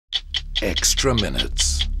extra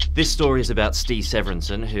minutes. This story is about Steve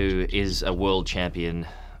Severinsen, who is a world champion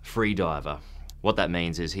free diver. What that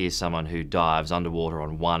means is he is someone who dives underwater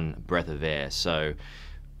on one breath of air. So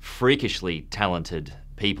freakishly talented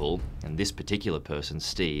people, and this particular person,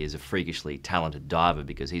 Steve, is a freakishly talented diver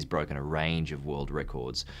because he's broken a range of world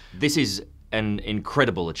records. This is an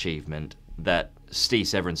incredible achievement that Steve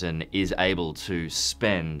Severinsen is able to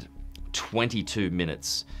spend 22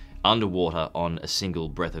 minutes underwater on a single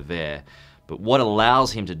breath of air. But what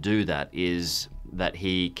allows him to do that is that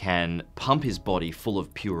he can pump his body full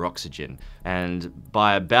of pure oxygen. And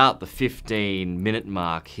by about the 15-minute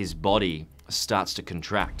mark, his body starts to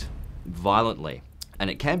contract violently.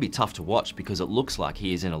 And it can be tough to watch because it looks like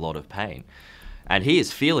he is in a lot of pain. And he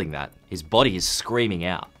is feeling that. His body is screaming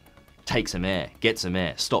out, take some air, get some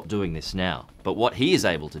air, stop doing this now. But what he is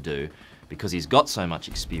able to do, because he's got so much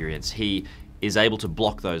experience, he is able to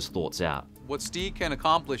block those thoughts out. What Steve can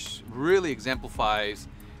accomplish really exemplifies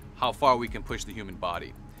how far we can push the human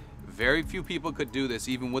body. Very few people could do this,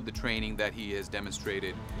 even with the training that he has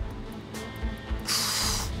demonstrated.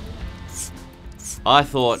 I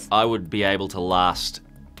thought I would be able to last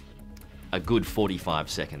a good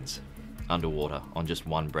 45 seconds underwater on just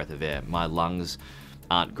one breath of air. My lungs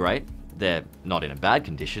aren't great. They're not in a bad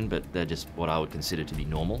condition, but they're just what I would consider to be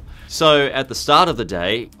normal. So at the start of the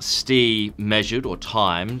day, Steve measured or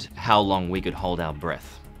timed how long we could hold our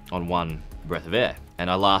breath on one breath of air.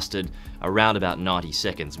 And I lasted around about 90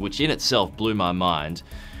 seconds, which in itself blew my mind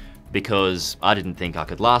because I didn't think I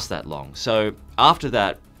could last that long. So after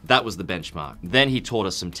that, that was the benchmark. Then he taught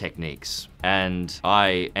us some techniques, and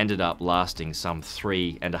I ended up lasting some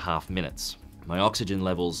 3.5 minutes. My oxygen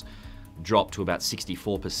levels dropped to about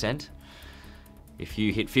 64%. If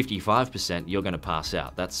you hit 55%, you're going to pass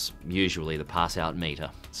out. That's usually the pass out meter.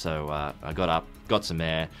 So I got up, got some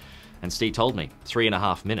air, and Steve told me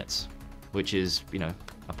 3.5 minutes, which is, you know,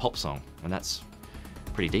 a pop song, and that's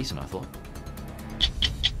pretty decent, I thought.